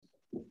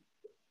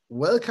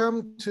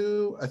Welcome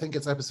to, I think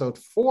it's episode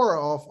 4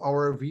 of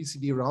our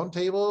VCD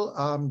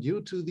Roundtable.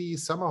 Due to the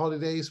summer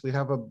holidays, we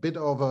have a bit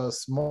of a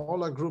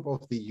smaller group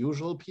of the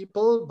usual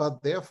people,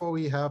 but therefore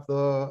we have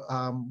the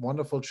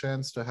wonderful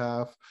chance to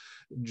have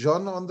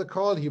John on the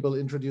call. He will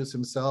introduce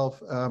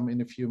himself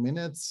in a few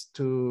minutes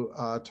to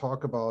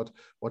talk about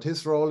what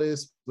his role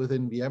is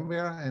within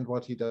VMware and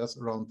what he does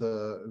around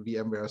the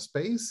VMware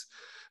space.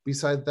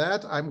 Beside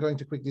that, I'm going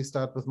to quickly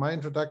start with my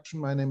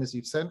introduction. My name is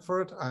Yves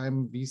Sanford.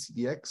 I'm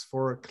VCDX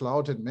for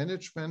Cloud and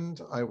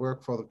Management. I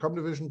work for the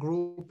Comdivision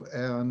Group,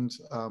 and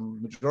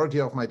majority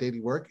of my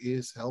daily work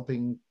is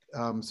helping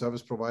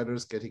service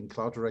providers getting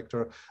Cloud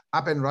Director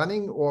up and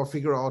running or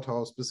figure out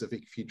how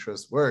specific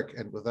features work.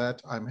 And with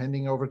that, I'm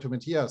handing over to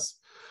Matthias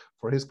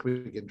for his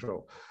quick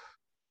intro.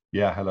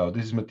 Yeah, hello.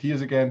 This is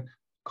Matthias again,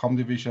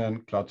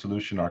 Comdivision Cloud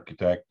Solution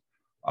Architect.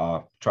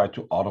 Try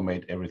to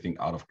automate everything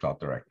out of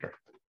Cloud Director.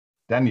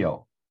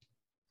 Daniel.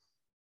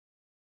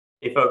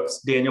 Hey folks,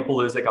 Daniel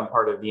Paluzik. I'm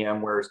part of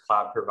VMware's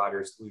Cloud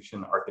Provider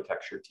Solution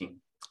Architecture team.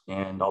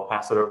 And I'll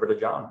pass it over to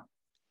John.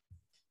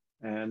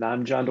 And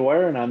I'm John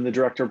Dwyer, and I'm the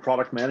Director of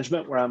Product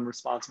Management, where I'm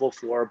responsible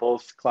for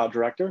both Cloud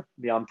Director,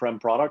 the on-prem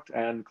product,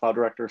 and Cloud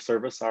Director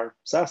Service, our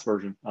SaaS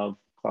version of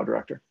Cloud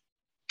Director.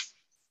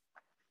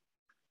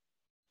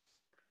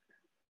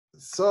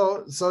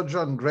 So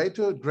John, great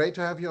to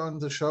have you on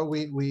the show.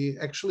 We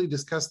actually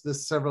discussed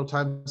this several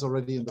times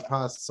already in the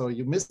past. So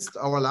you missed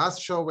our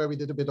last show where we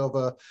did a bit of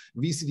a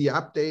VCD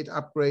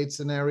upgrade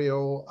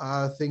scenario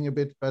thing a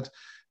bit, but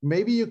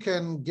maybe you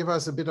can give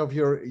us a bit of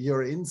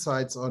your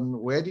insights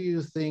on where do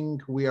you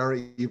think we are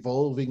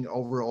evolving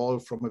overall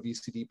from a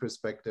VCD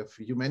perspective.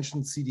 You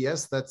mentioned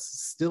CDS,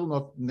 that's still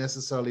not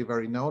necessarily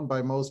very known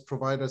by most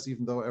providers,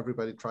 even though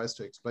everybody tries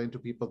to explain to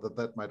people that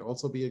that might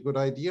also be a good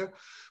idea,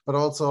 but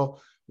also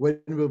when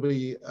will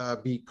we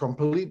be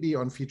completely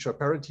on feature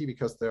parity,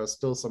 because there are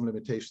still some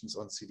limitations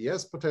on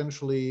CDS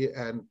potentially,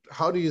 and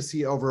how do you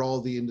see overall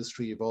the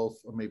industry evolve,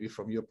 or maybe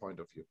from your point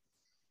of view?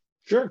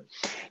 Sure.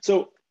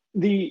 So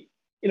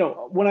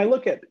when I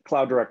look at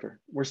Cloud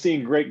Director, we're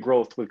seeing great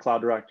growth with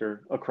Cloud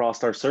Director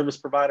across our service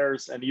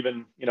providers, and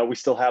even we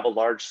still have a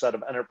large set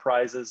of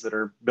enterprises that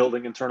are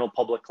building internal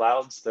public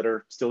clouds that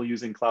are still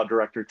using Cloud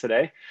Director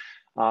today.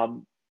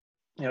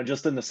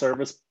 Just in the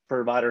service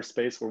provider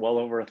space, we're well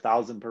over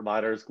 1,000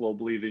 providers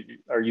globally that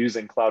are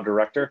using Cloud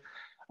Director.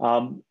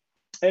 Over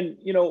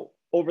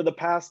the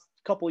past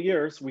couple of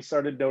years, we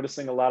started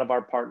noticing a lot of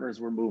our partners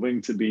were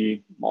moving to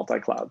be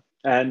multi-cloud.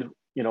 And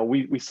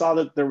we saw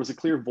that there was a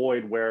clear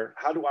void where,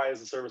 how do I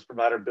as a service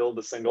provider build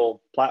a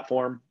single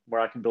platform where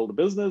I can build a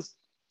business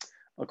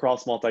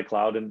across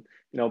multi-cloud? And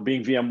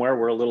being VMware,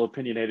 we're a little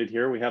opinionated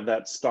here. We have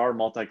that star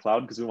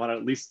multi-cloud because we want to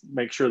at least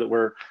make sure that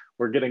we're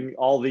getting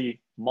all the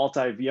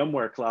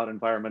multi-VMware cloud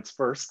environments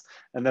first.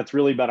 And that's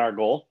really been our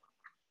goal.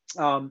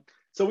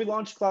 So we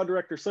launched Cloud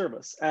Director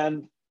Service.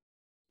 And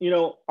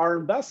our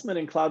investment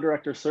in Cloud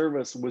Director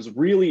Service was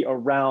really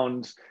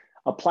around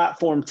a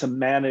platform to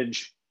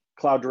manage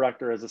Cloud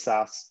Director as a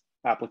SaaS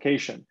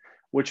application,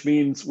 which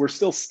means we're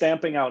still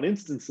stamping out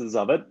instances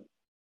of it.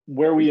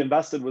 Where we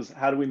invested was,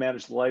 how do we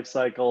manage the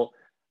lifecycle,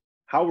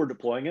 how we're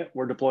deploying it.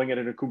 We're deploying it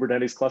in a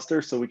Kubernetes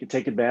cluster so we can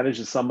take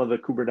advantage of some of the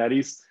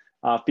Kubernetes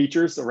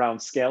features around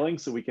scaling,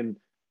 so we can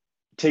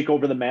take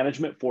over the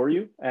management for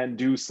you and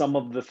do some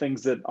of the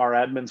things that our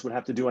admins would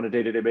have to do on a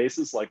day-to-day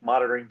basis, like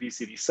monitoring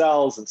VCD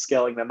cells and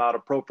scaling them out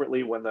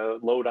appropriately when the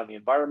load on the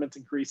environment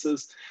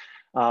increases.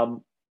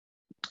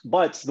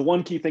 But the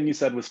one key thing you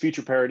said was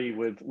feature parity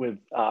with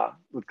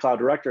Cloud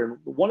Director. And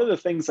one of the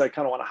things I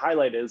kind of want to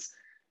highlight is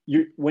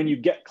when you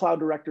get Cloud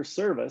Director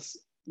Service,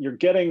 you're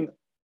getting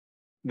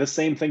the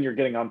same thing you're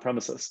getting on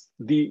premises.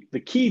 The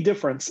key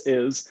difference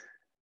is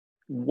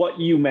what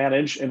you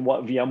manage and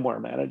what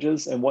VMware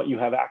manages and what you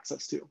have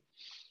access to.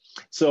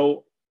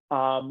 So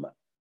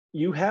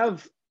you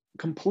have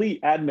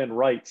complete admin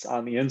rights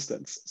on the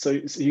instance. So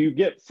you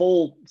get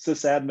full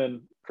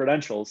sysadmin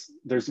credentials.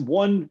 There's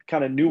one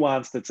kind of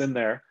nuance that's in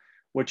there,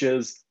 which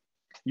is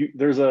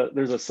there's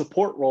a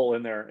support role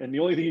in there. And the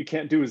only thing you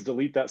can't do is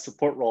delete that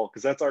support role,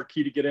 because that's our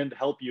key to get in to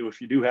help you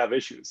if you do have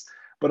issues.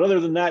 But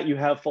other than that, you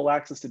have full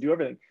access to do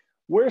everything.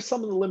 Where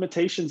some of the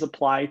limitations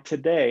apply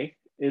today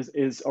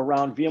is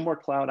around VMware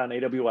Cloud on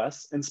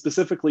AWS, and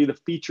specifically the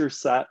feature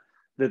set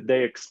that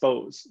they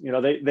expose.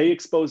 They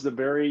expose the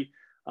very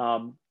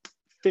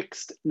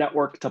fixed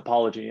network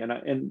topology,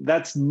 and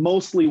that's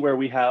mostly where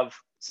we have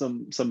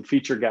some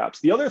feature gaps.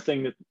 The other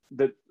thing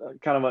that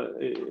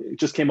it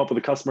just came up with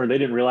a customer, they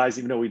didn't realize,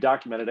 even though we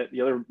documented it,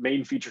 the other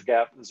main feature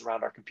gap is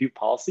around our compute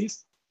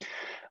policies.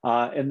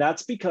 And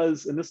that's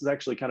because, and this is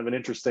actually kind of an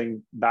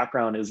interesting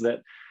background, is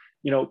that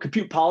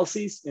compute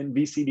policies in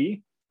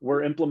VCD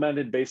were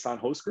implemented based on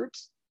host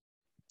groups,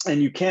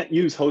 and you can't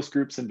use host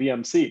groups in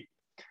VMC.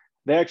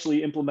 They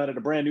actually implemented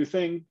a brand new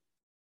thing,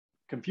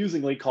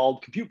 confusingly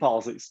called compute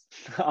policies.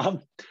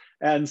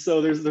 And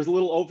so there's a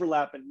little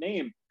overlap in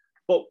name,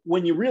 but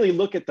when you really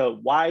look at the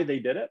why they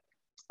did it,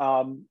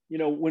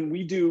 when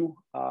we do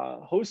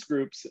host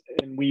groups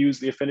and we use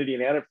the affinity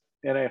and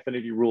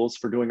anti-affinity rules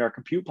for doing our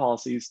compute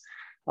policies,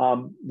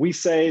 We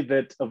say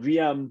that a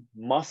VM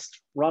must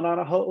run on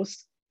a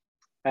host.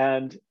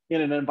 And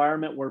in an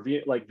environment where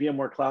like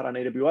VMware Cloud on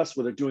AWS,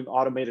 where they're doing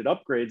automated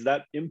upgrades,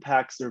 that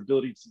impacts their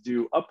ability to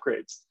do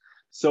upgrades.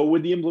 So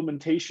with the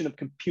implementation of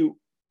compute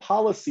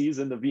policies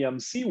in the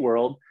VMC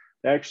world,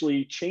 they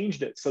actually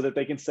changed it so that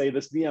they can say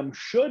this VM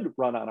should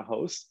run on a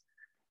host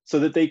so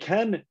that they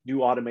can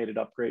do automated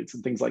upgrades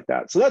and things like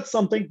that. So that's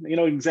something, you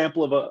know, an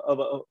example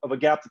of a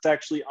gap that's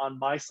actually on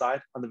my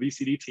side, on the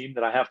VCD team,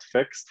 that I have to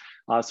fix.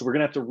 So we're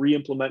gonna have to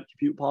re-implement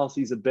compute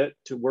policies a bit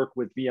to work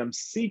with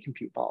VMC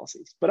compute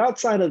policies. But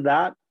outside of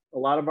that, a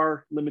lot of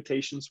our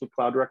limitations with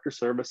Cloud Director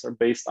Service are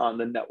based on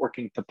the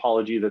networking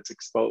topology that's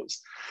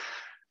exposed.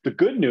 The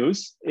good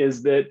news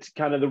is that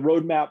kind of the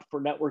roadmap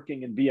for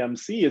networking in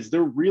VMC is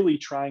they're really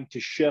trying to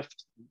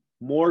shift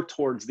more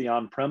towards the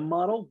on-prem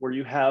model, where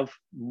you have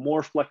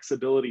more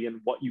flexibility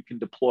in what you can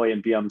deploy in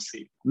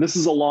VMC. And this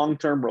is a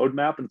long-term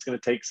roadmap, and it's going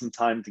to take some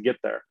time to get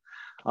there.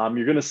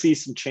 You're going to see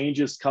some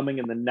changes coming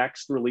in the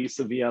next release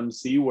of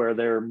VMC, where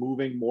they're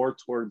moving more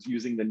towards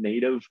using the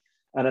native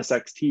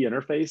NSXT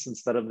interface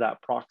instead of that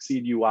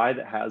proxied UI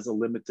that has a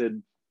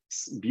limited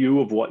view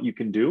of what you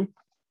can do.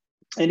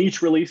 And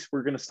each release,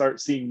 we're going to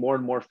start seeing more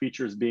and more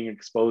features being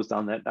exposed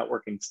on that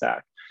networking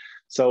stack.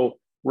 So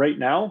right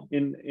now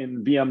in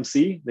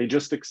VMC, they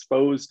just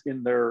exposed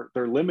in their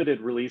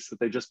limited release that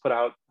they just put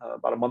out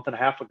about a month and a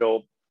half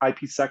ago,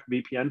 IPsec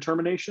VPN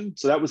termination.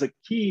 So that was a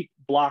key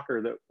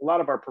blocker that a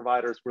lot of our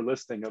providers were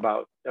listing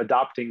about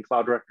adopting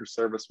Cloud Director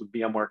Service with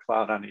VMware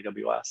Cloud on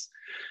AWS.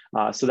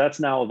 So that's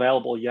now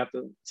available. You have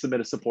to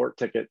submit a support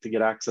ticket to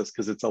get access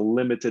because it's a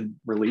limited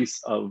release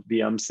of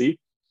VMC.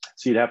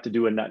 So you'd have to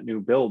do a net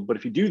new build. But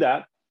if you do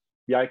that,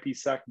 the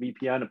IPsec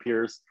VPN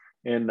appears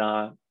in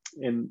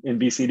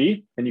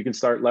VCD, and you can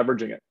start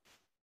leveraging it.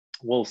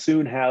 We'll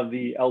soon have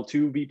the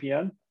L2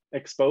 VPN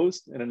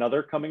exposed in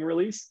another coming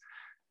release.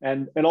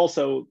 And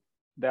also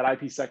that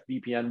IPsec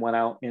VPN went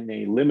out in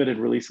a limited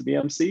release of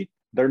VMC.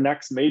 Their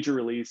next major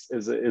release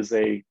is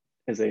a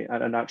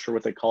I'm not sure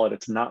what they call it.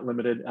 It's not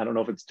limited. I don't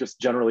know if it's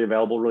just generally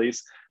available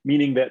release,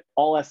 meaning that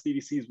all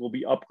SDDCs will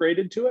be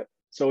upgraded to it.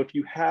 So if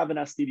you have an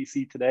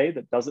SDDC today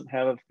that doesn't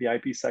have the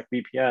IPsec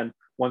VPN,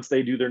 once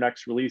they do their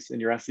next release and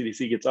your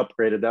SDDC gets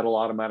upgraded, that'll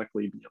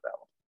automatically be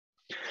available.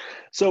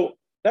 So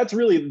that's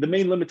really the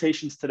main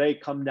limitations today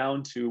come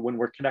down to when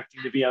we're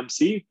connecting to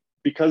VMC,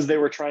 because they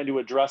were trying to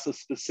address a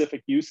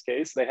specific use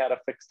case, they had a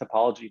fixed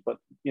topology, but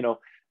you know,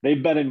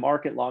 they've been in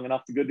market long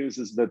enough. The good news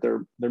is that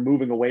they're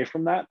moving away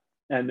from that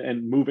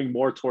and moving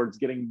more towards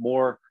getting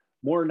more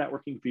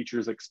networking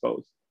features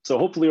exposed. So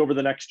hopefully over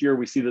the next year,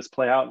 we see this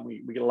play out and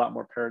we get a lot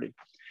more parity.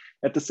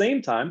 At the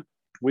same time,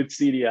 with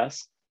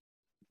CDS,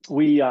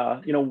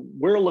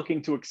 we're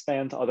looking to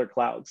expand to other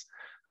clouds.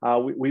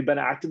 We've been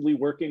actively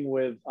working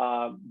with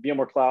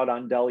VMware Cloud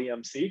on Dell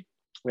EMC.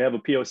 We have a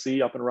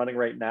POC up and running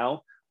right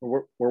now.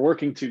 We're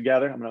working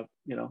together. I'm going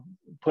to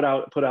put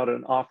out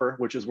an offer,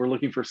 which is we're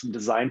looking for some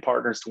design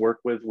partners to work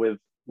with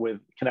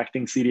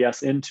connecting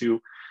CDS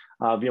into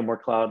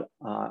VMware Cloud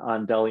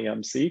on Dell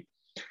EMC.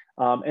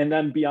 And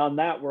then beyond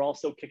that, we're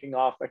also kicking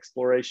off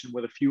exploration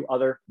with a few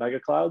other mega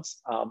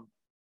clouds.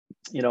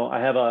 I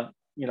have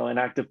an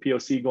active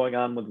POC going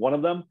on with one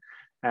of them,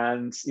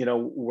 and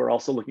we're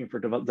also looking for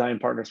design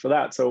partners for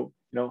that. So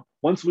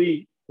once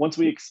we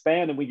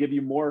expand and we give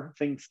you more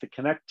things to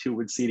connect to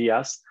with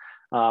CDS,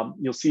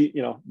 you'll see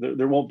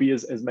there won't be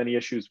as many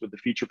issues with the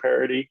feature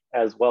parity,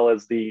 as well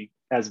as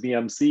as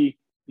VMC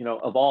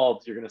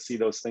evolves. You're going to see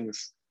those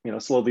things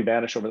slowly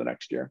vanish over the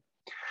next year.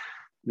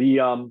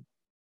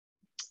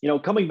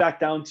 Coming back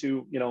down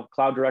to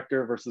Cloud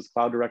Director versus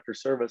Cloud Director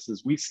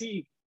Services, we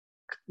see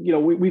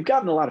we've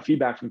gotten a lot of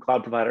feedback from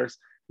cloud providers.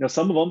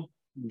 Some of them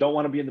don't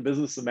want to be in the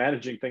business of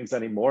managing things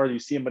anymore. You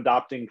see them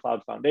adopting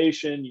Cloud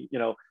Foundation.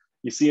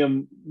 You see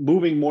them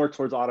moving more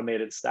towards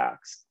automated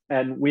stacks.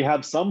 And we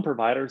have some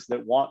providers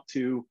that want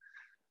to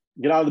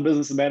get out of the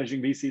business of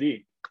managing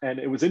VCD. And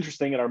it was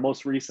interesting at our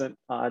most recent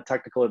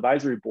technical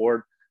advisory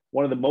board,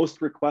 one of the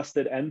most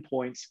requested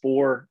endpoints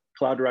for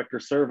Cloud Director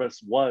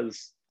Service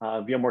was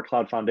VMware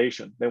Cloud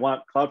Foundation. They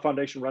want Cloud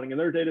Foundation running in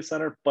their data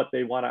center, but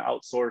they want to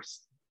outsource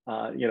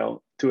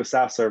to a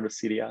SaaS service,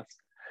 CDS.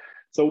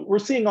 So we're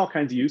seeing all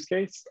kinds of use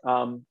case.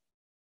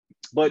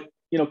 But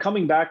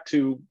coming back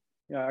to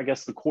I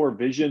guess the core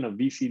vision of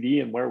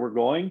VCD and where we're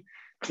going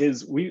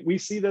is we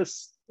see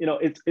this,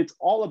 it's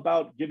all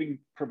about giving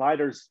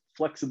providers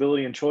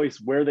flexibility and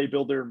choice where they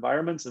build their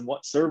environments and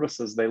what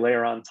services they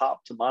layer on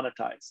top to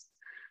monetize.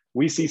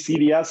 We see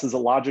CDS as a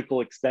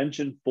logical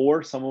extension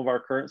for some of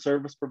our current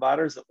service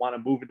providers that want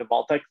to move into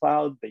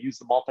multi-cloud. They use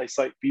the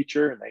multi-site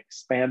feature and they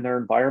expand their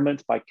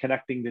environment by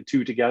connecting the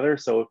two together.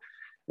 So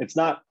it's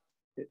not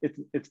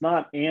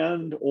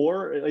and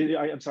or,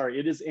 I'm sorry,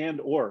 it is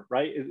and or,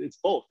 right? It's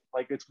both.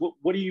 Like it's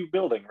what are you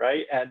building,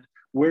 right? And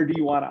where do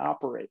you want to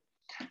operate?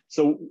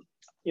 So,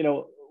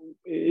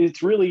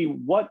 it's really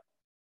what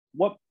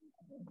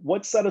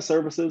set of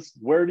services,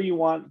 where do you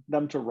want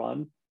them to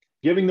run?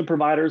 Giving the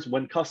providers,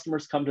 when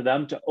customers come to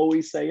them, to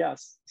always say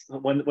yes. So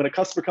when a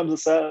customer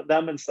comes to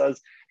them and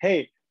says,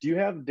 hey, do you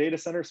have data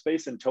center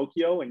space in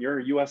Tokyo and you're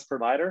a US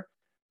provider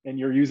and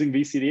you're using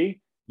VCD?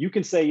 You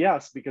can say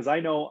yes, because I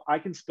know I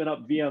can spin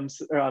up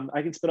VMs,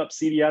 I can spin up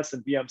CDS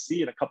and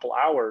VMC in a couple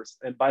hours.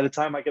 And by the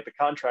time I get the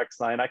contract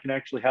signed, I can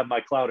actually have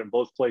my cloud in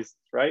both places,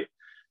 right?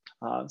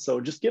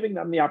 So just giving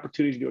them the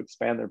opportunity to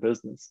expand their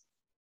business.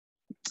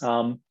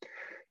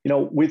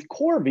 With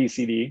core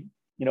VCD,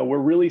 we're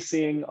really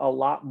seeing a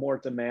lot more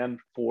demand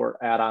for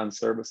add-on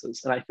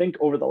services. And I think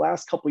over the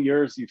last couple of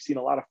years, you've seen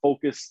a lot of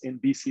focus in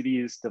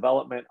VCD's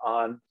development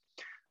on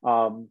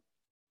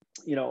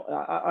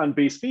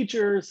base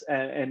features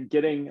and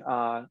getting,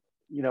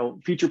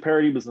 feature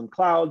parity with some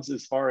clouds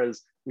as far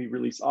as we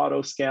release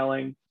auto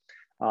scaling.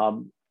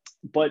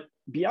 But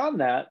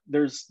beyond that,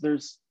 there's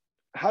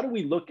how do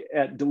we look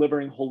at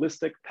delivering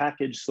holistic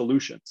package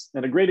solutions?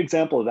 And a great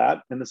example of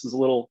that, and this is a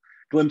little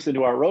glimpse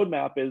into our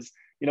roadmap, is,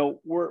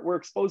 we're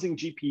exposing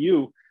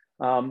GPU,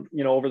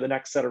 over the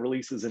next set of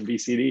releases in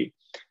VCD.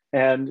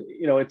 And,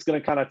 it's going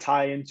to kind of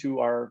tie into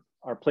our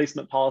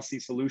placement policy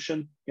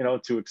solution,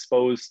 to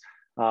expose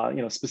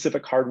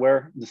specific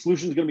hardware. The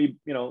solution is going to be,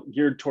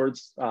 geared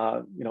towards,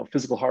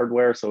 physical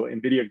hardware. So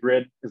NVIDIA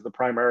Grid is the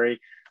primary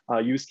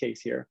use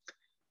case here.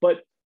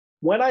 But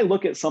when I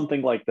look at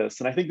something like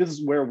this, and I think this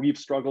is where we've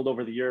struggled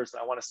over the years,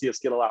 and I want to see us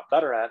get a lot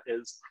better at,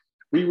 is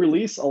we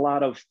release a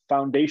lot of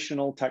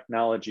foundational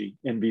technology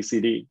in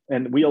VCD,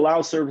 and we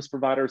allow service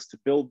providers to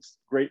build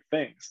great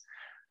things.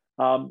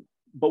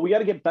 But we got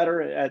to get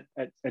better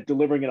at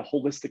delivering a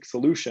holistic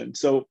solution.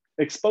 So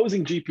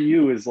exposing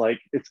GPU is like,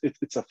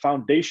 it's a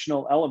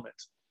foundational element,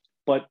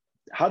 but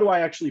how do I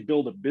actually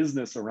build a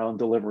business around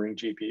delivering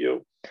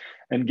GPU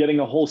and getting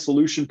a whole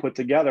solution put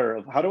together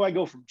of how do I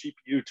go from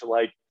GPU to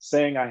like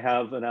saying I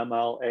have an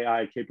ML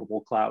AI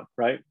capable cloud,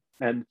 right?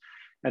 And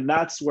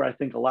that's where I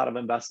think a lot of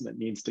investment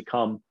needs to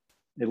come,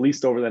 at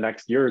least over the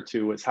next year or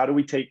two, is how do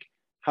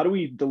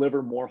we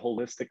deliver more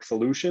holistic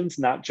solutions,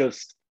 not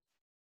just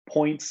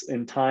points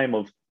in time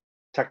of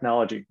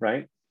technology,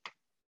 right?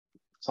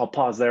 So I'll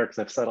pause there because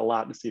I've said a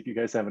lot to see if you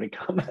guys have any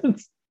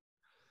comments.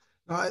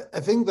 I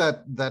think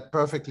that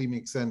perfectly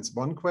makes sense.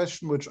 One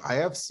question which I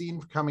have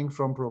seen coming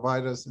from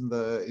providers in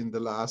the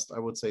last, I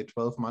would say,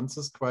 12 months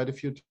is quite a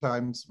few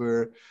times,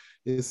 where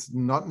is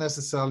not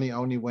necessarily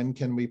only when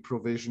can we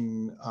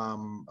provision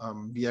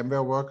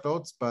VMware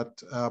workloads,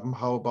 but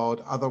how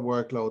about other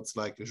workloads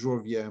like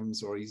Azure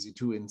VMs or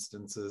EC2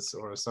 instances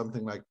or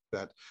something like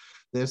that.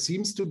 There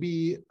seems to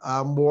be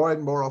more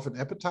and more of an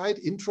appetite.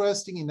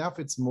 Interesting enough,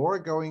 it's more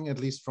going, at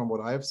least from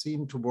what I've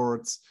seen,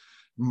 towards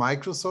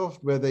Microsoft,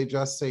 where they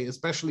just say,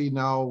 especially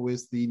now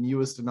with the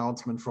newest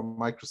announcement from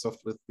Microsoft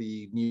with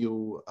the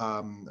new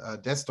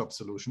desktop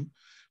solution,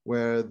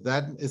 where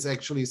that is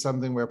actually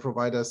something where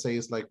providers say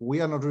is like, we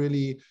are not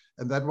really,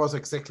 and that was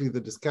exactly the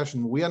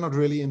discussion, we are not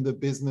really in the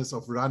business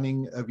of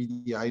running a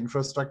VDI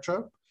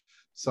infrastructure.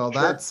 So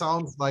Sure. that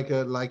sounds like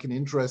an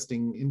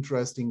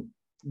interesting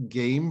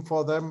game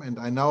for them. And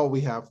I know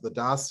we have the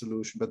DaaS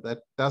solution, but that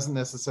doesn't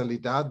necessarily,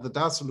 the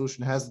DaaS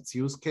solution has its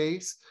use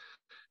case.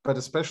 But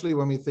especially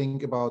when we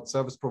think about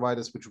service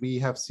providers, which we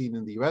have seen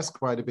in the US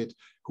quite a bit,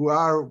 who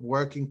are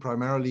working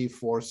primarily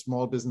for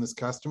small business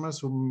customers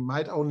who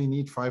might only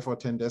need 5 or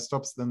 10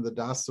 desktops, then the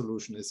DaaS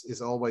solution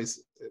is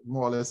always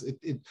more or less,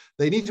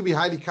 they need to be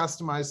highly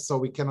customized, so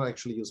we cannot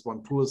actually use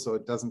one tool, so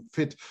it doesn't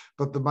fit.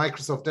 But the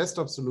Microsoft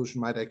desktop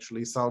solution might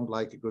actually sound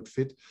like a good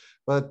fit.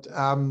 But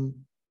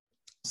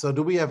so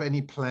do we have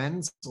any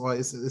plans, or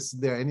is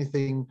there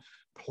anything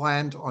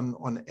planned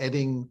on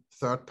adding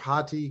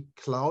third-party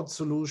cloud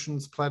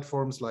solutions,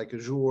 platforms like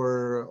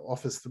Azure,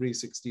 Office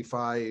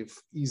 365,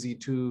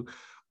 EC2,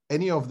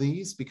 any of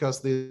these?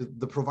 Because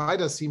the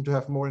providers seem to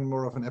have more and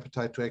more of an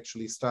appetite to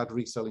actually start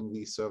reselling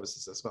these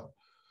services as well.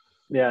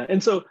 Yeah,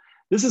 and so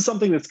this is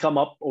something that's come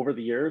up over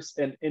the years.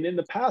 And in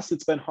the past,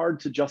 it's been hard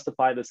to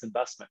justify this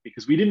investment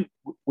because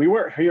we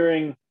weren't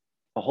hearing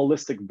a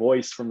holistic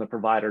voice from the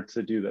provider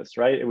to do this,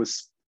 right? It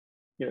was,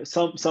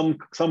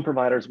 some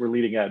providers were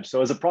leading edge.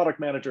 So as a product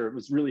manager, it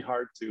was really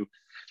hard to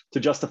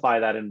justify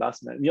that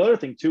investment. And the other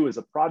thing too is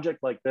a project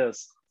like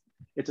this,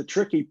 it's a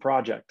tricky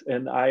project.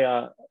 And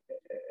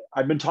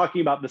I've been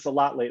talking about this a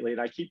lot lately,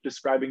 and I keep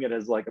describing it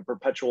as like a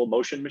perpetual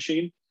motion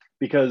machine,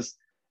 because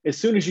as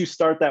soon as you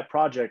start that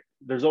project,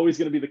 there's always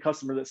going to be the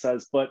customer that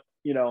says, but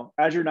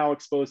Azure now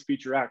exposed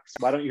feature X,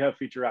 why don't you have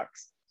feature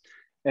X?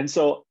 And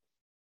so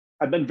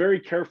I've been very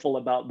careful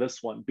about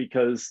this one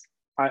because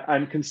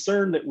I'm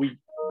concerned that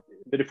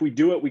if we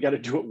do it, we got to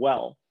do it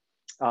well.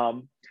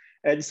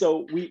 And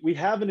so we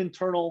have an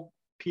internal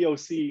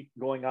POC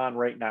going on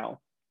right now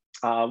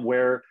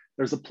where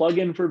there's a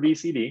plugin for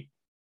VCD,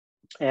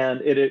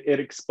 and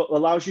it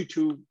allows you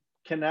to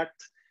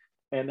connect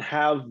and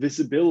have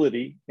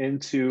visibility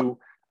into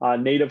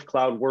native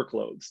cloud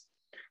workloads.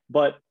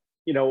 But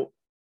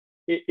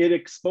it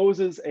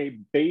exposes a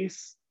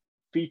base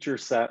feature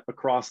set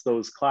across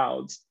those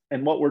clouds.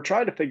 And what we're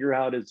trying to figure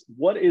out is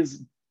what is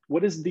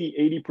the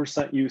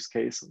 80% use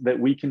case that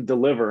we can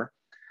deliver,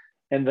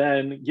 and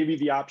then give you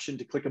the option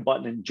to click a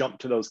button and jump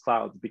to those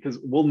clouds, because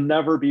we'll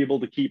never be able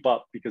to keep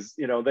up, because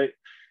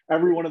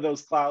every one of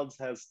those clouds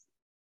has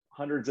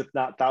hundreds, if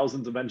not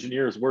thousands of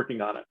engineers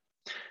working on it.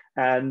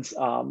 And,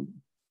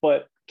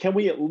 but can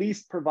we at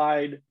least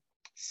provide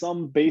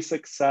some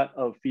basic set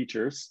of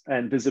features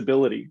and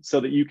visibility so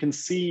that you can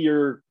see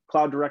your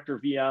Cloud Director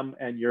VM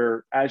and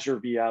your Azure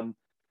VM,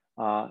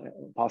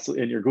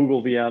 possibly in your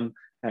Google VM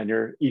and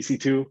your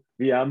EC2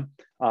 VM,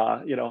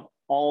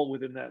 all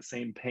within that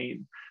same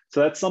pane. So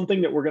that's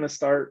something that we're going to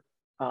start.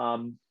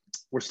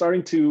 We're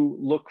starting to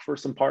look for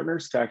some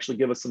partners to actually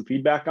give us some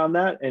feedback on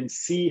that and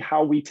see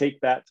how we take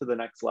that to the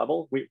next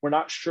level. We're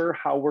not sure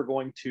how we're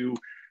going to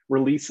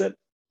release it,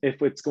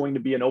 if it's going to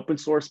be an open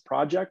source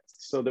project,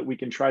 so that we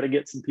can try to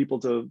get some people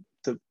to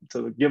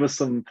give us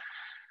some,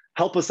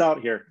 help us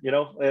out here,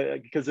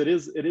 because it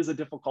is a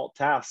difficult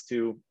task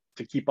to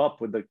keep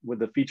up with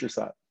the feature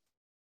set.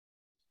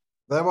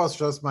 That was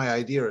just my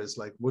idea, is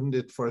like, wouldn't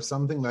it for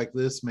something like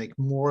this make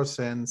more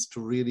sense to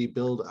really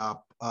build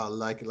up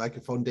like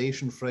a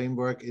foundation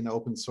framework in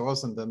open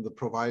source, and then the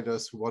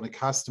providers who want to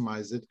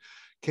customize it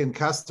can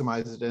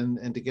customize it.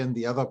 And again,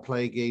 the other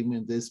play game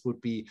in this would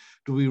be,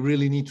 do we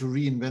really need to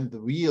reinvent the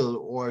wheel,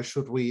 or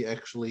should we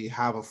actually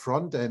have a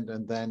front end,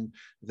 and then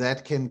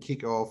that can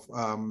kick off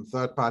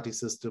third-party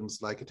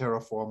systems like a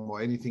Terraform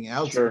or anything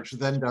else, Sure. which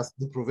then does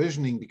the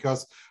provisioning?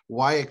 Because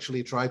why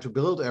actually try to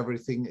build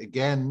everything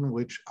again,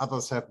 which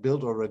others have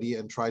built already,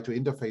 and try to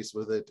interface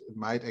with it? It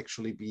might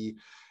actually be,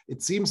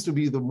 it seems to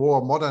be the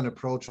more modern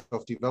approach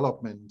of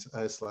development,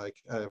 as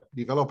like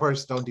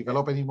developers don't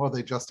develop anymore,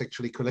 they just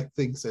actually collect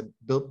things and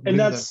build. And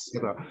that's,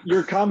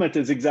 your comment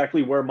is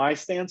exactly where my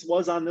stance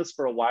was on this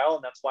for a while,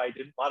 and that's why I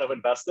didn't want to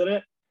invest in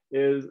it.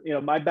 Is,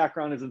 my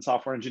background is in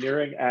software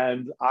engineering,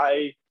 and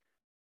I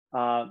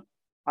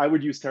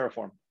would use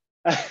Terraform.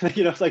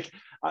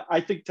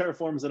 I think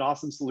Terraform is an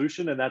awesome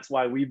solution, and that's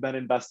why we've been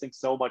investing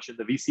so much in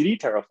the VCD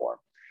Terraform.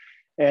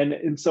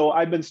 And so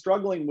I've been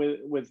struggling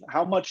with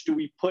how much do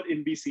we put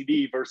in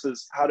VCD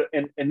versus how to,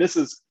 and this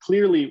is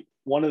clearly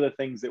one of the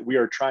things that we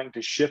are trying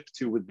to shift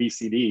to with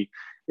VCD,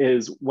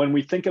 is when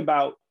we think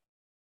about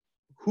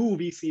who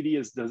VCD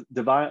is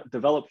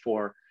developed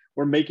for,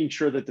 we're making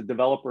sure that the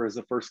developer is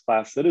a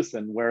first-class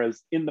citizen.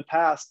 Whereas in the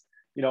past,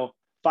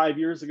 5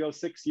 years ago,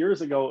 6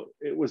 years ago,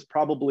 it was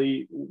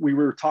probably, we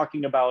were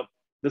talking about,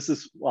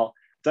 it's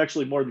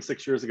actually more than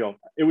 6 years ago.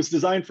 It was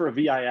designed for a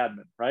VI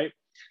admin, right?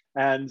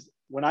 And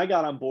when I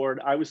got on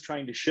board, I was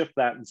trying to shift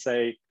that and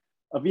say,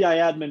 a VI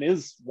admin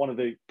is one of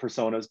the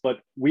personas, but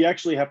we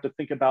actually have to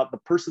think about the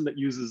person that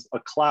uses a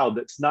cloud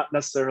that's not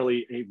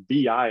necessarily a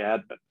VI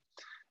admin.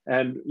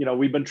 And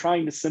we've been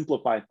trying to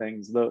simplify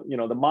things.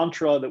 The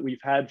mantra that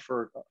we've had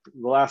for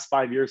the last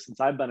 5 years since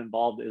I've been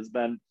involved has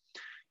been,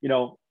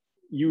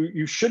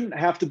 you shouldn't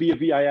have to be a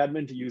VI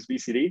admin to use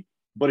VCD,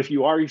 but if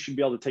you are, you should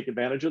be able to take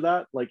advantage of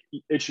that. Like,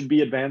 it should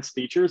be advanced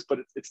features, but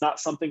it's not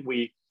something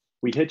we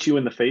hit you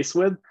in the face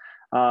with.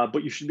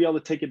 But you should be able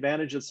to take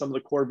advantage of some of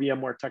the core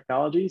VMware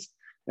technologies.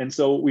 And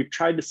so we've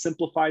tried to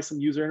simplify some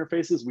user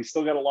interfaces. We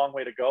still got a long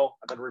way to go.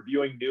 I've been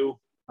reviewing new,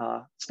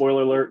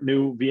 spoiler alert,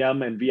 new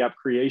VM and VApp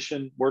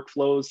creation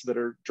workflows that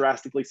are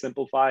drastically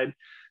simplified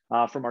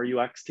from our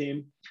UX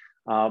team.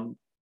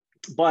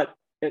 But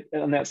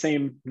on that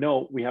same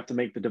note, we have to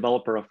make the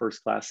developer a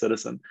first-class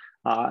citizen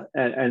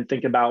and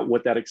think about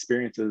what that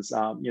experience is.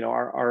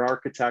 Our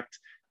architect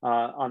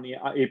on the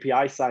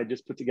API side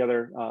just put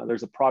together,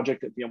 there's a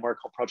project at VMware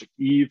called Project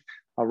Eve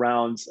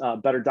around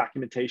better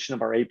documentation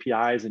of our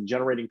APIs and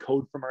generating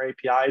code from our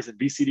APIs. And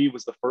VCD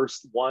was the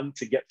first one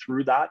to get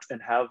through that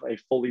and have a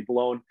fully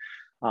blown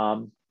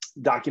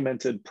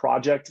documented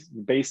project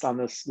based on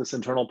this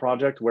internal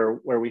project where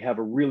we have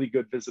a really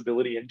good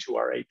visibility into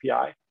our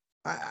API.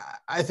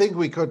 I think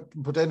we could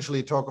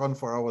potentially talk on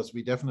for hours.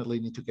 We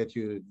definitely need to get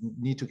you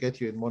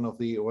in one of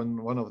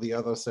the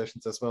other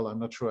sessions as well. I'm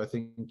not sure. I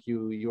think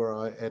you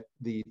are at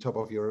the top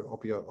of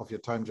your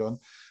time, John.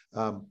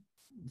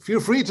 Feel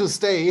free to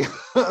stay,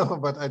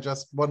 but I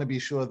just want to be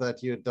sure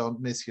that you don't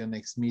miss your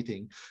next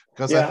meeting,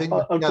 because I think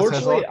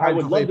unfortunately I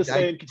would love to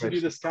stay and continue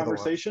this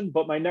conversation,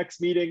 but my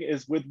next meeting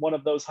is with one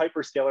of those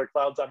hyperscaler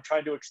clouds I'm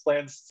trying to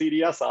expand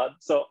CDS on.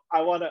 So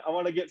I want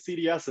to get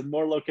CDS in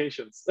more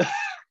locations.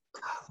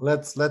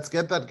 Let's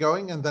get that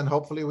going, and then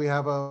hopefully we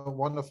have a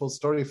wonderful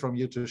story from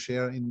you to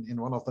share in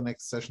one of the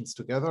next sessions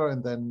together,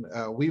 and then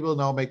we will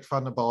now make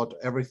fun about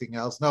everything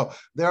else. No,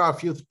 there are a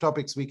few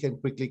topics we can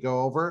quickly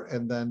go over,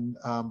 and then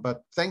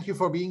but thank you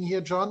for being here,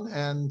 John,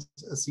 and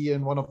see you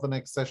in one of the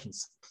next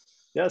sessions.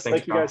 Yes,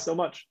 thank you guys so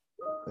much.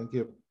 Thank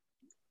you.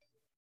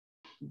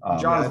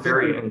 John's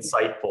very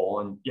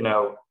insightful, and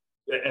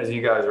as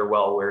you guys are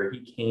well aware,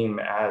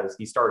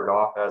 he started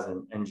off as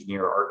an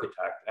engineer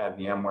architect at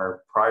VMware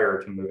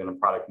prior to moving to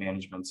product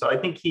management. So I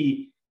think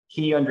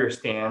he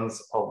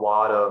understands a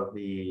lot of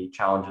the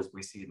challenges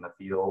we see in the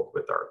field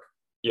with our,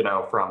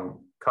 from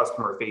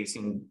customer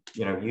facing,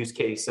 use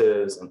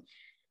cases, and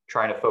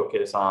trying to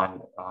focus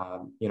on,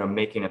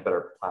 making a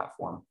better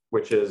platform,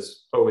 which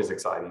is always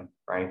exciting,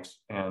 right?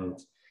 And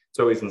it's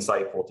always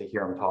insightful to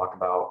hear him talk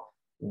about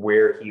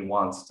where he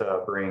wants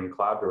to bring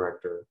Cloud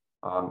Director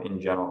in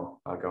general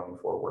going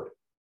forward.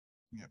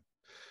 Yeah.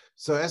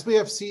 So as we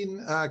have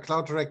seen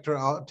Cloud Director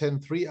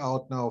 10.3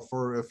 out now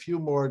for a few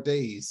more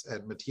days,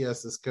 and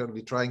Matthias is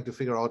currently trying to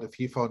figure out if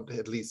he found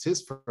at least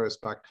his first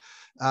bug.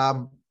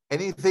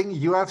 Anything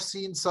you have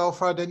seen so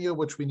far, Daniel,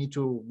 which we need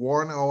to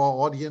warn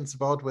our audience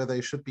about, where they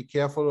should be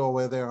careful, or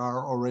where there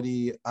are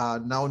already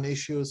known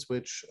issues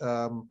which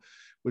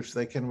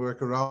they can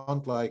work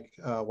around, like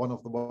one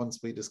of the ones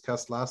we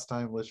discussed last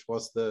time, which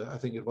was I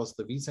think it was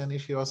the vSAN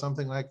issue or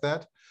something like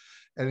that.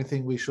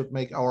 Anything we should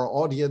make our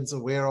audience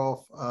aware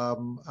of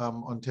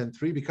on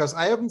 10.3? Because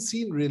I haven't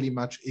seen really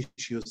much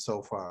issues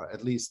so far,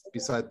 at least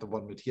beside the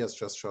one Matthias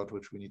just showed,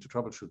 which we need to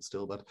troubleshoot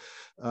still. But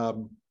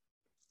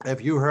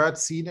have you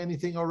seen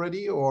anything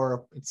already,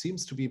 or it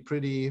seems to be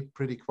pretty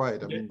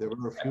quiet? I mean, there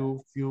were a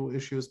few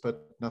issues,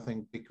 but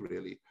nothing big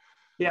really.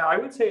 Yeah, I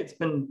would say it's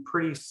been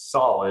pretty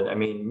solid. I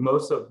mean,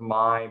 most of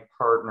my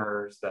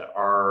partners that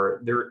are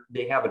there,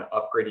 they haven't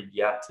upgraded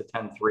yet to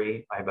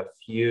 10.3. I have a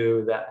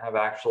few that have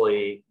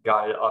actually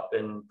got it up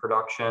in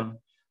production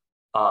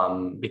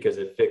because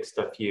it fixed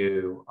a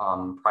few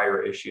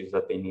prior issues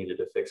that they needed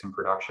to fix in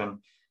production.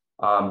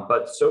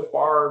 But so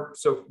far,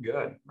 so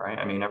good, right?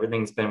 I mean,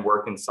 everything's been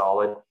working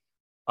solid.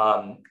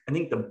 I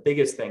think the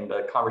biggest thing,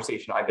 the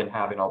conversation I've been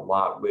having a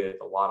lot with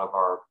a lot of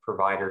our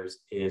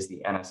providers is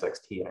the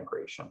NSXT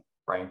integration,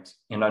 right?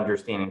 And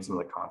understanding some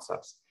of the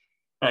concepts.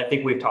 And I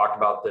think we've talked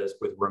about this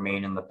with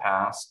Romain in the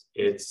past.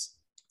 It's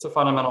a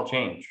fundamental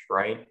change,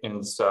 right?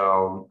 And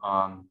so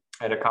I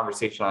had a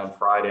conversation on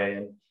Friday,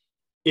 and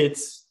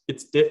it's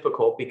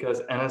difficult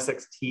because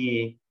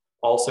NSXT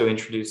also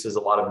introduces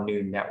a lot of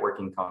new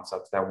networking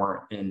concepts that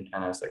weren't in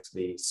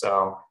NSXV.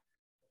 So,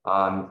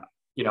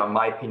 you know, in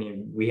my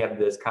opinion, we have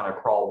this kind of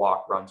crawl,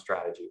 walk, run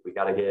strategy. We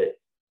got to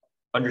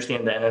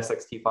understand the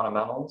NSXT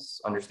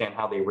fundamentals, understand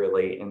how they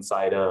relate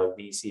inside of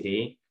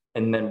VCD,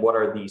 and then what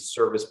are the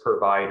service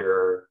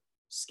provider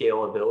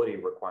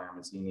scalability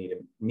requirements you need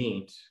to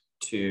meet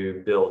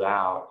to build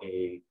out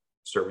a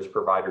service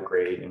provider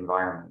grade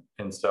environment.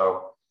 And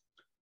so,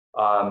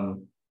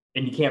 and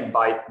you can't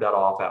bite that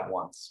off at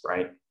once,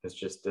 right? It's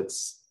just,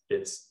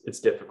 it's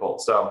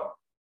difficult. So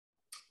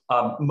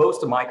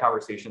most of my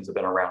conversations have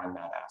been around in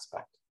that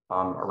aspect,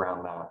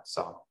 around that.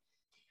 So,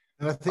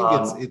 and I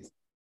think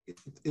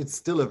it's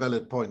still a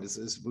valid point.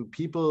 Is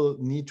people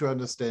need to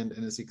understand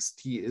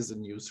NSXT is a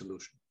new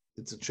solution.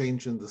 It's a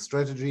change in the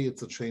strategy.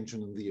 It's a change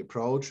in the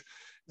approach.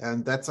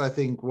 And that's, I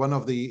think, one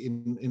of the,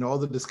 in all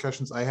the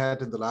discussions I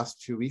had in the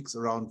last few weeks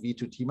around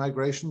V2T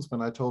migrations,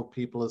 when I told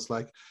people, it's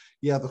like,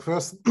 yeah, the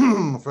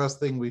first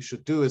thing we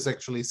should do is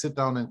actually sit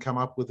down and come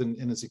up with an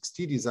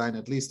NSXT design,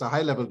 at least a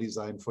high level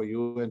design for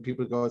you. And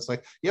people go, it's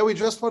like, yeah, we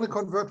just want to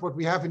convert what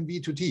we have in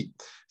V2T.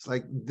 It's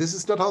like, this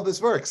is not how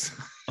this works.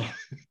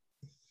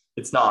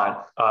 It's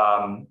not.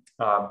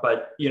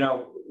 But, you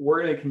know,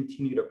 we're going to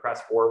continue to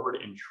press forward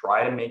and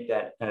try to make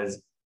that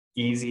as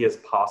easy as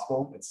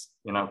possible. It's,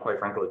 you know, quite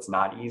frankly, it's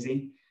not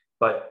easy,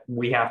 but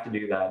we have to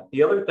do that.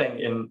 The other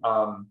thing, and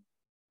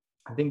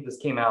I think this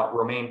came out,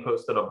 Romain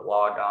posted a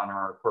blog on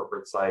our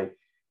corporate site.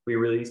 We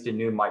released a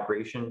new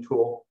migration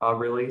tool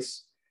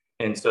release.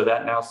 And so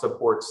that now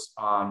supports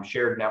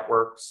shared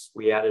networks.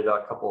 We added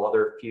a couple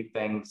other few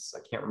things.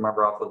 I can't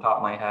remember off the top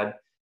of my head,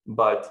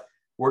 but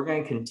we're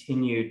going to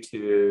continue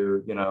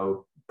to, you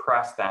know,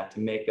 press that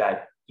to make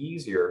that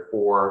easier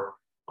for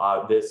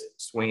this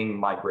swing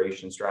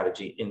migration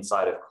strategy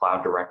inside of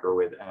Cloud Director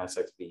with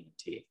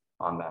NSXV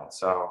on that.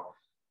 So,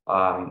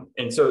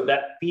 and so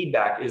that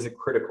feedback is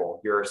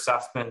critical. Your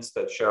assessments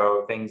that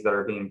show things that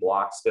are being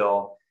blocked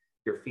still,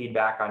 your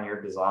feedback on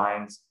your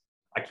designs.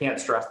 I can't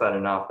stress that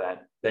enough,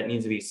 that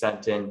needs to be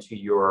sent into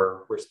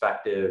your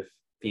respective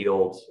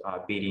fields,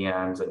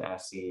 BDMs and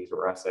SCs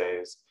or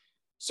SAs,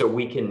 so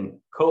we can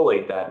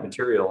collate that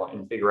material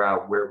and figure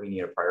out where we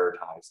need to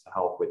prioritize to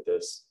help with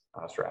this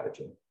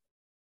strategy.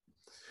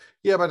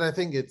 Yeah, but I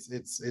think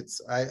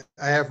I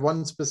have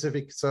one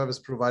specific service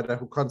provider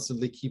who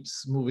constantly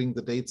keeps moving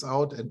the dates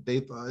out and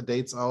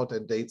dates out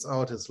and dates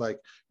out. It's like,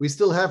 we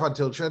still have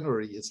until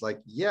January. It's like,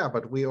 yeah,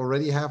 but we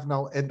already have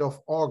now end of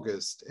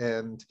August,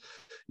 and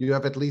you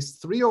have at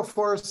least 3 or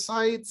 4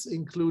 sites,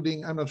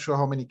 including, I'm not sure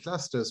how many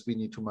clusters we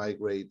need to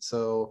migrate.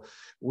 So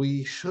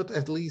we should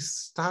at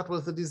least start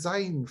with the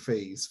design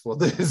phase for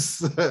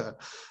this.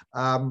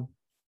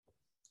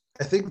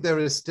 I think there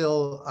is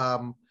still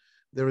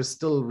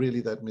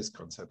really that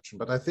misconception,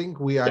 but I think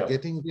we are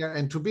getting there.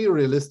 And to be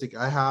realistic,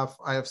 I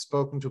have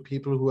spoken to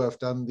people who have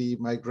done the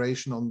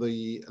migration on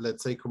the,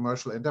 let's say,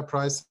 commercial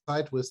enterprise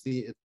side with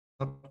it's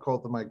not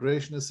called the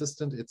migration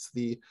assistant, it's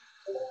the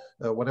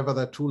whatever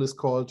that tool is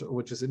called,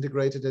 which is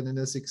integrated in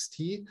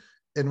NSXT.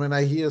 And when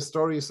I hear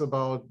stories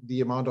about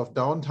the amount of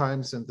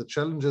downtimes and the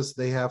challenges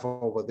they have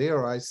over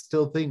there, I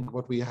still think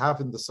what we have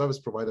in the service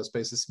provider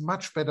space is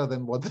much better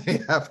than what they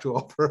have to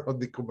offer on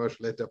the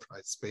commercial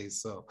enterprise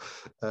space. So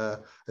I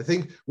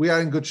think we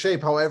are in good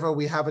shape. However,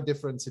 we have a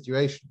different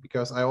situation,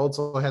 because I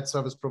also had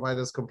service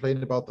providers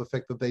complain about the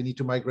fact that they need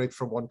to migrate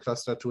from one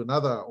cluster to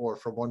another, or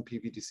from one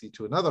PVDC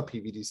to another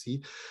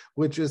PVDC,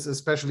 which is,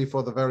 especially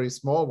for the very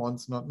small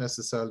ones, not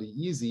necessarily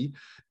easy.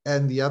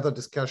 And the other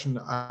discussion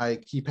I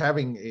keep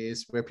having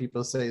is where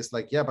people say it's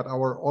like, yeah, but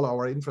all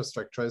our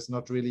infrastructure is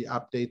not really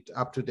up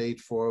to date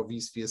for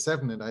vSphere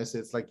 7. And I say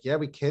it's like, yeah,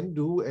 we can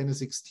do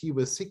NSXT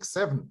with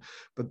 6.7,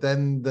 but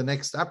then the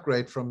next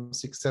upgrade from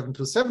 6.7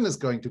 to 7 is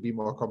going to be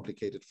more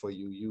complicated for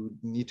you. You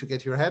need to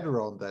get your head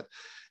around that.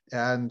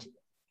 And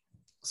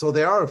so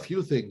there are a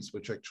few things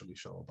which actually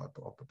show up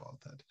about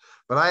that.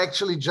 But I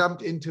actually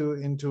jumped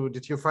into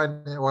did you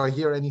find or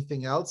hear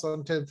anything else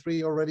on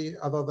 10.3 already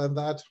other than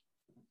that?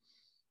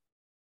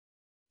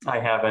 I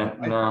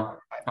haven't. No.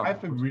 I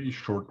have a really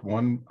short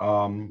one.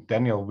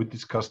 Daniel, we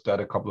discussed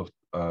that a couple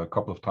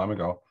of time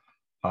ago.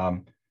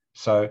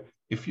 So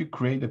if you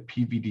create a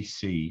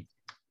PVDC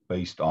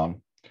based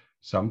on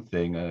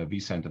something, a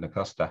vCenter and a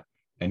cluster,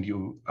 and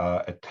you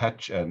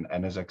attach an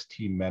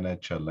NSXT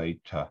manager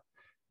later,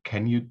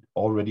 can you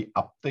already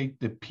update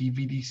the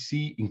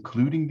PVDC,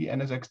 including the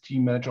NSXT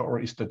manager,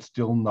 or is that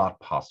still not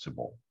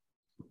possible?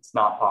 It's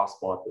not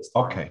possible at this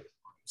time. Okay.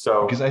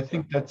 So, because I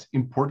think that's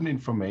important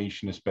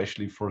information,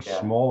 especially for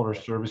smaller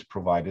service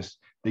providers.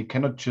 They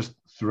cannot just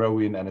throw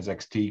in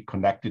NSXT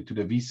connected to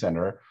the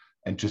vCenter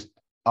and just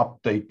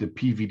update the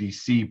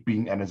PVDC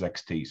being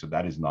NSXT. So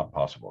that is not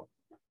possible.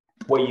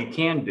 What you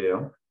can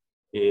do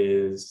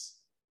is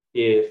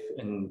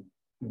and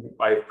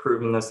I've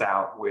proven this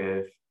out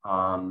with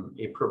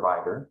a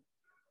provider,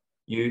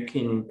 you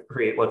can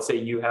create, let's say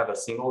you have a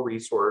single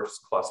resource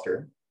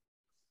cluster.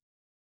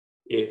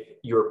 If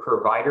your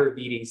provider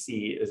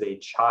VDC is a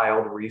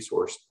child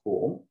resource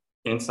pool,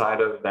 inside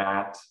of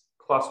that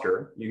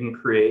cluster, you can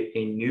create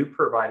a new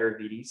provider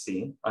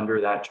VDC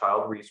under that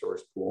child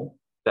resource pool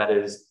that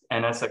is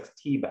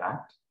NSXT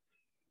backed,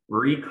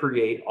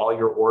 recreate all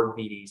your org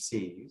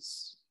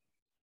VDCs,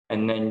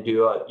 and then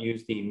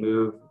use the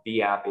move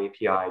vApp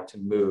API to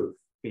move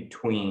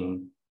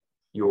between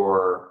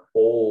your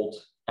old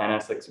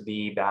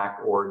NSXV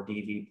backed or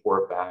DV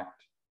port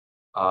backed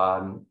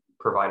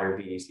provider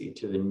VDC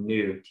to the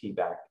new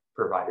T-backed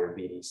provider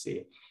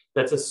VDC.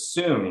 That's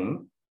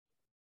assuming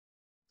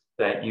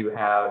that you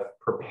have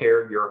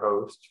prepared your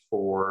host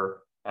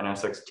for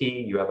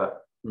NSXT, you have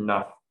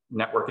enough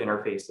network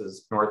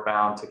interfaces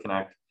northbound to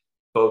connect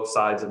both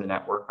sides of the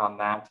network on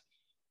that.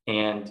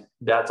 And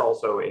that's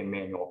also a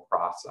manual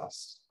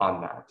process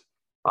on that.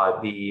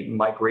 The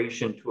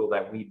migration tool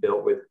that we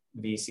built with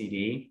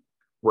VCD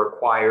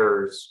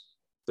requires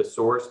the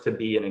source to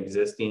be an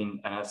existing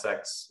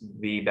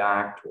NSXV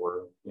backed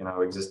or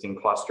existing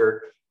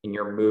cluster, and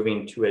you're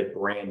moving to a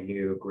brand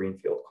new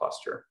greenfield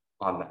cluster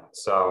on that.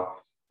 So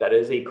that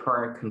is a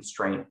current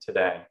constraint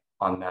today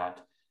on that,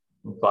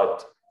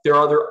 but there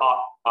are other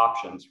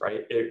options,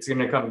 right? It's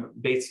going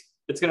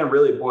to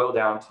really boil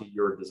down to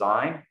your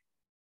design.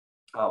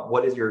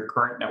 What is your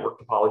current network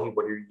topology?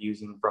 What are you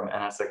using from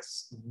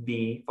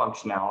NSXV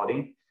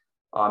functionality?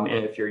 And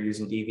if you're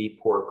using DV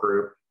port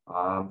group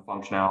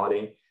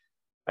functionality.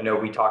 I know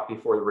we talked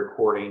before the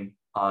recording,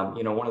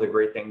 one of the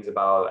great things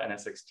about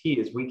NSXT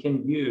is we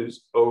can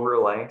use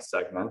overlay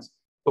segments,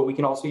 but we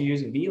can also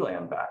use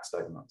VLAN back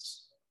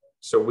segments.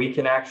 So we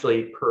can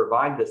actually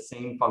provide the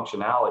same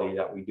functionality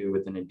that we do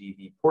within a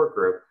DV port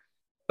group,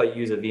 but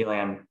use a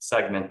VLAN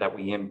segment that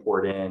we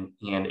import in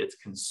and it's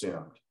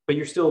consumed. But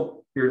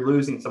you're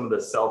losing some of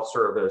the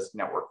self-service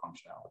network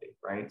functionality,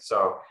 right?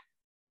 So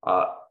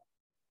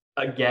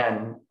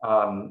again,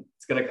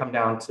 it's going to come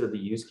down to the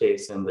use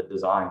case and the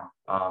design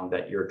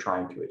that you're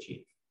trying to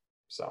achieve.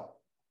 So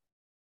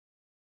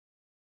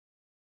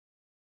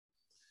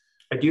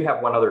I do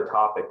have one other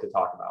topic to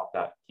talk about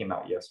that came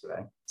out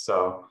yesterday.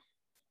 So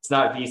it's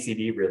not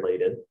VCD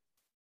related.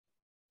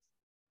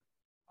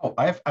 Oh,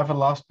 I have a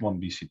last one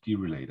VCD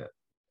related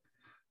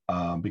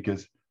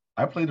because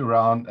I played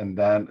around and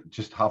then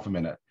just half a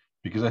minute,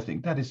 because I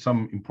think that is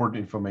some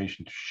important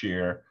information to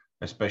share,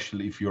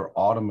 especially if you're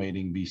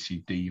automating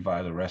VCD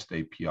via the REST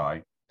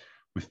API.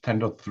 With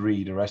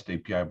 10.3, the REST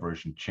API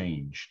version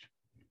changed.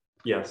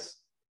 Yes.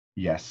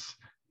 Yes.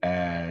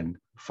 And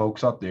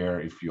folks out there,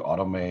 if you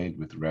automate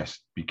with REST,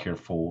 be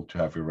careful to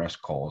have your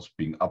REST calls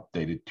being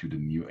updated to the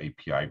new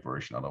API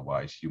version.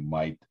 Otherwise, you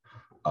might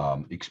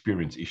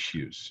experience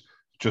issues,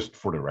 just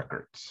for the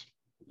records.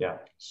 Yeah.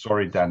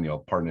 Sorry,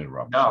 Daniel, pardon the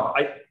interruption. No,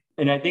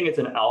 I think it's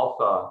an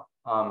alpha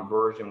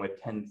version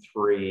with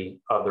 10.3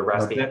 of the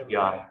REST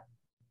API.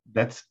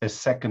 That's a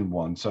second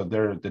one. So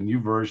the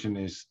new version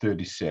is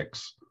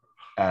 36.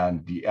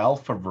 And the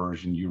alpha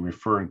version you're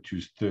referring to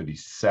is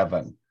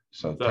 37.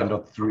 So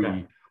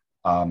 10.3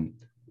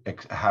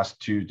 has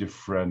two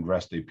different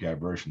REST API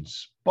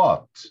versions.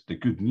 But the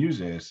good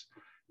news is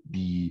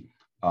the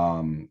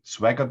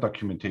Swagger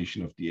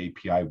documentation of the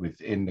API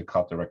within the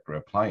Cloud Director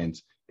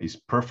appliance is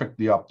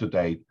perfectly up to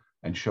date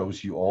and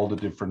shows you all the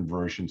different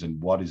versions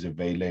and what is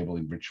available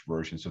in which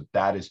version. So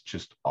that is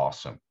just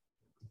awesome.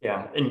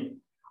 Yeah, and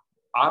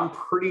I'm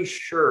pretty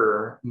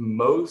sure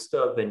most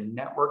of the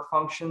network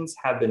functions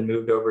have been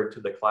moved over to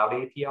the Cloud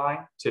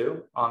API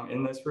too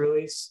in this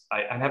release.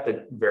 I have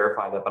to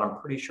verify that, but I'm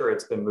pretty sure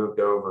it's been moved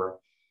over.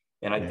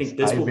 And I think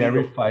this will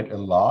verified a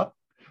lot,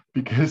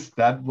 because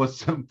that was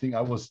something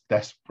I was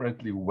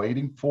desperately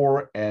waiting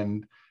for.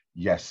 And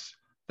yes,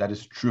 that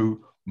is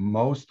true.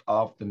 Most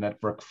of the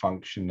network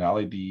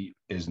functionality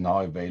is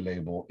now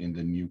available in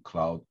the new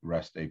Cloud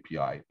REST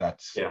API.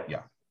 That's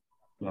yeah.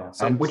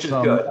 So, and which is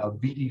some good.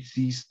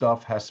 VDC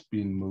stuff has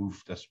been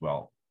moved as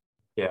well.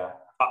 Yeah.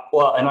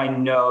 Well, and I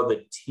know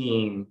the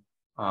team,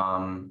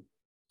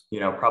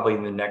 probably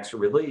in the next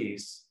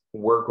release,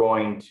 we're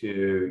going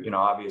to,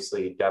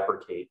 obviously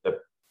deprecate the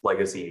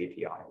legacy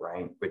API,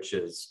 right? Which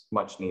is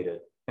much needed,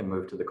 and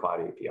move to the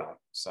Cloud API.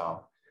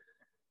 So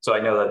I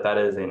know that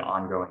is an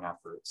ongoing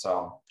effort.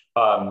 So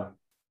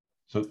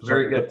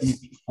very good.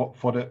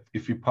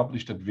 If we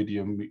publish that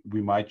video, we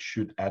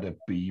should add a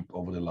beep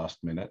over the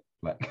last minute,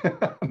 like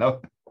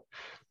no,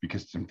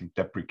 because something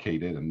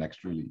deprecated and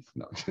next release.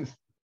 No,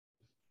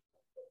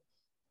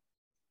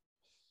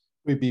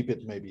 we beep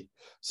it maybe.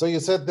 So you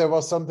said there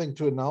was something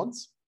to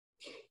announce?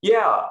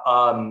 Yeah,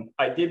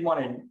 I did want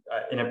to,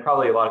 and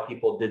probably a lot of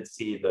people did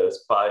see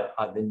this, but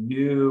the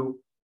new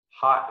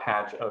hot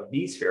patch of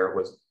vSphere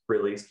was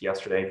released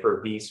yesterday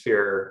for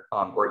vSphere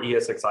or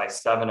ESXi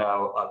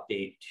 7.0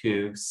 update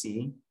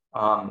 2C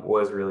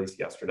was released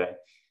yesterday.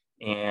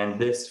 And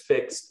this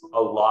fixed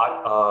a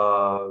lot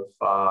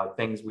of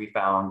things we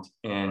found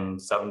in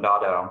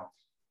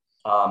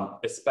 7.0,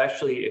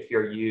 especially if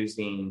you're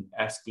using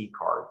SD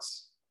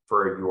cards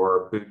for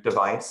your boot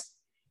device.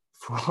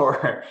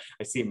 I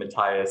see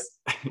Matthias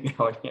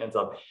hands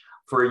up,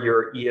 for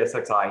your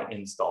ESXi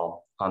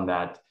install on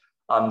that.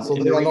 So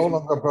they are no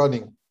longer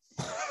burning.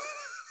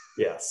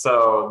 Yeah,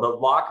 so the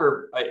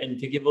locker, and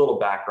to give a little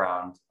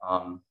background,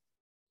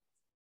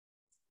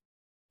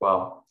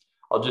 well,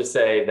 I'll just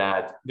say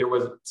that there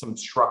was some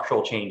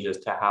structural changes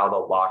to how the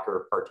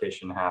locker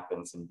partition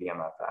happens in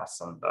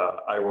BMFS. And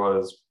I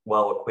was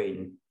well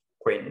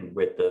acquainted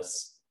with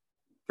this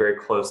very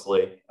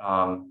closely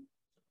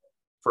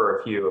for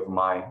a few of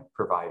my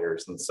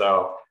providers. And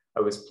so I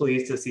was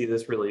pleased to see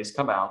this release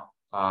come out.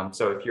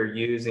 So if you're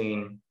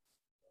using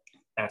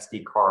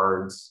SD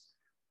cards,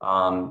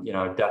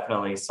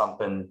 definitely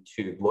something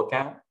to look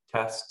at,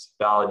 test,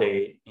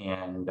 validate,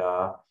 and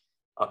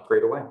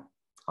upgrade away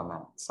on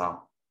that.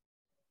 So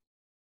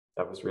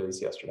that was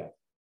released yesterday.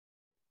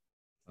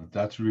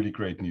 That's really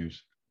great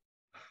news.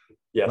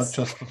 Yes.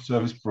 Not just for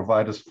service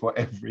providers, for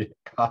every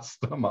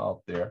customer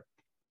out there.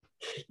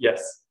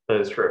 Yes,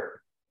 that is true.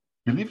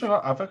 Believe it or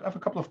not, I have a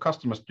couple of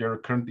customers. They're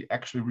currently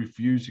actually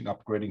refusing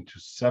upgrading to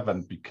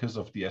 7 because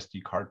of the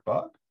SD card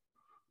bug.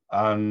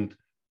 And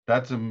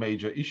that's a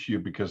major issue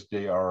because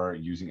they are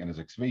using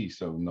NSXV,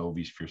 so no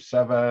vSphere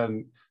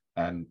 7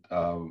 and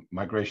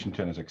migration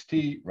to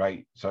NSXT,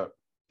 right? So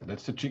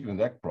that's the chicken and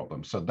egg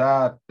problem. So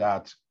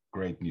that's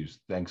great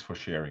news. Thanks for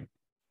sharing.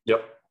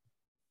 Yep,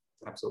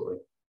 absolutely.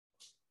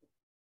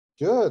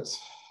 Good.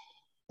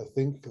 I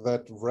think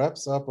that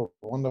wraps up a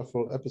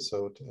wonderful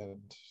episode and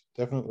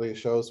definitely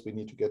shows we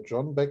need to get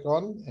John back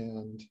on.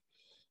 And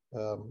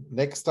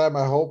next time,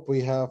 I hope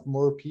we have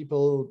more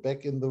people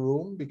back in the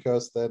room,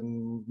 because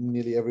then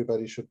nearly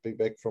everybody should be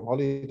back from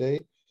holiday.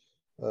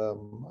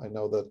 I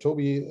know that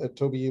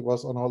Toby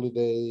was on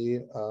holiday.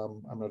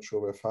 I'm not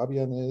sure where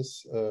Fabian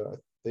is. I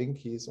think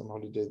he's on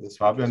holiday this week.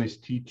 Fabian is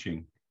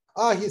teaching.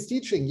 He's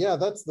teaching. Yeah,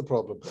 that's the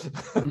problem.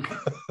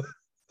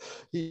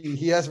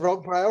 he has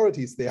wrong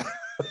priorities there.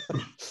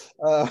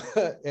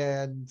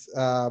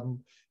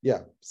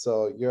 Yeah,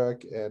 so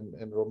Jörg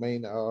and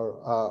Romain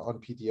are on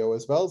PTO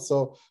as well.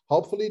 So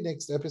hopefully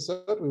next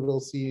episode we will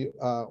see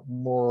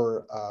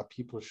more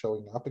people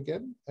showing up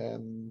again,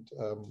 and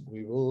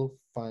we will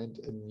find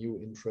a new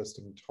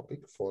interesting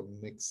topic for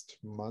next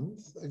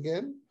month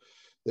again.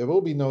 There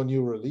will be no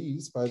new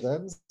release by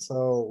then,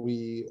 so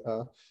we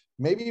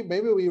maybe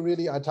we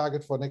really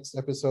target for next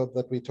episode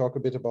that we talk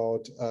a bit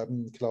about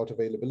cloud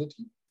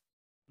availability.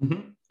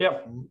 Mm-hmm.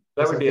 Yeah,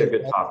 that would be a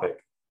good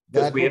topic,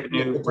 because we have a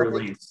new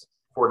release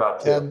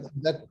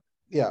 4.2.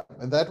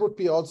 And that would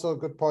be also a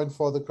good point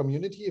for the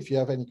community. If you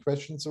have any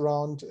questions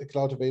around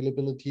cloud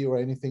availability or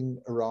anything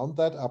around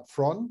that up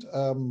front,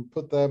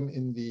 put them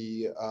in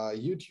the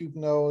YouTube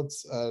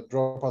notes,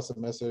 drop us a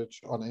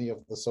message on any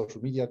of the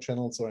social media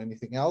channels or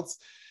anything else,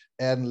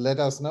 and let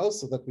us know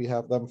so that we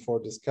have them for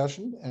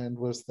discussion. And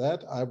with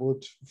that, I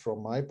would,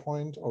 from my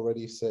point,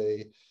 already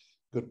say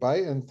goodbye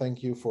and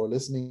thank you for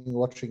listening,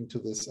 watching to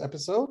this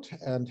episode,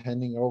 and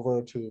handing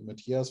over to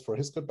Matthias for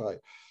his goodbye.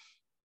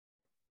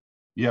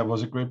 Yeah, it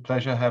was a great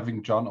pleasure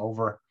having John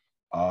over.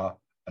 A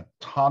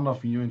ton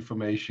of new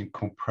information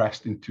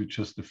compressed into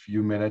just a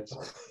few minutes.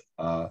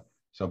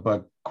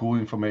 But cool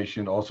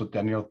information. Also,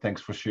 Daniel,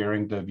 thanks for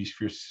sharing the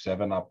vSphere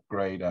 7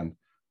 upgrade and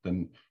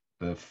then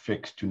the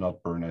fix to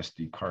not burn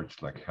SD cards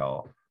like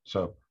hell.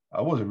 So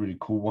that was a really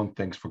cool one.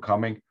 Thanks for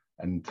coming,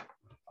 and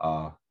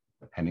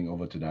handing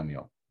over to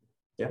Daniel.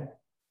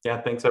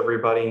 Yeah, thanks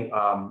everybody.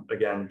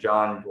 Again,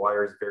 John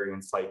Dwyer is very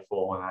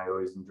insightful, and I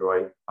always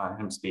enjoy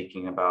him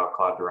speaking about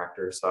Cloud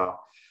Director. So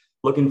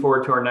looking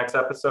forward to our next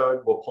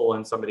episode. We'll pull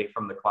in somebody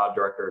from the Cloud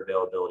Director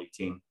availability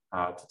team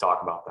to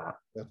talk about that.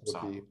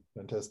 That would be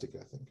fantastic,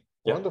 I think.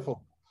 Yeah.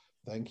 Wonderful.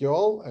 Thank you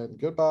all, and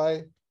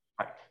goodbye.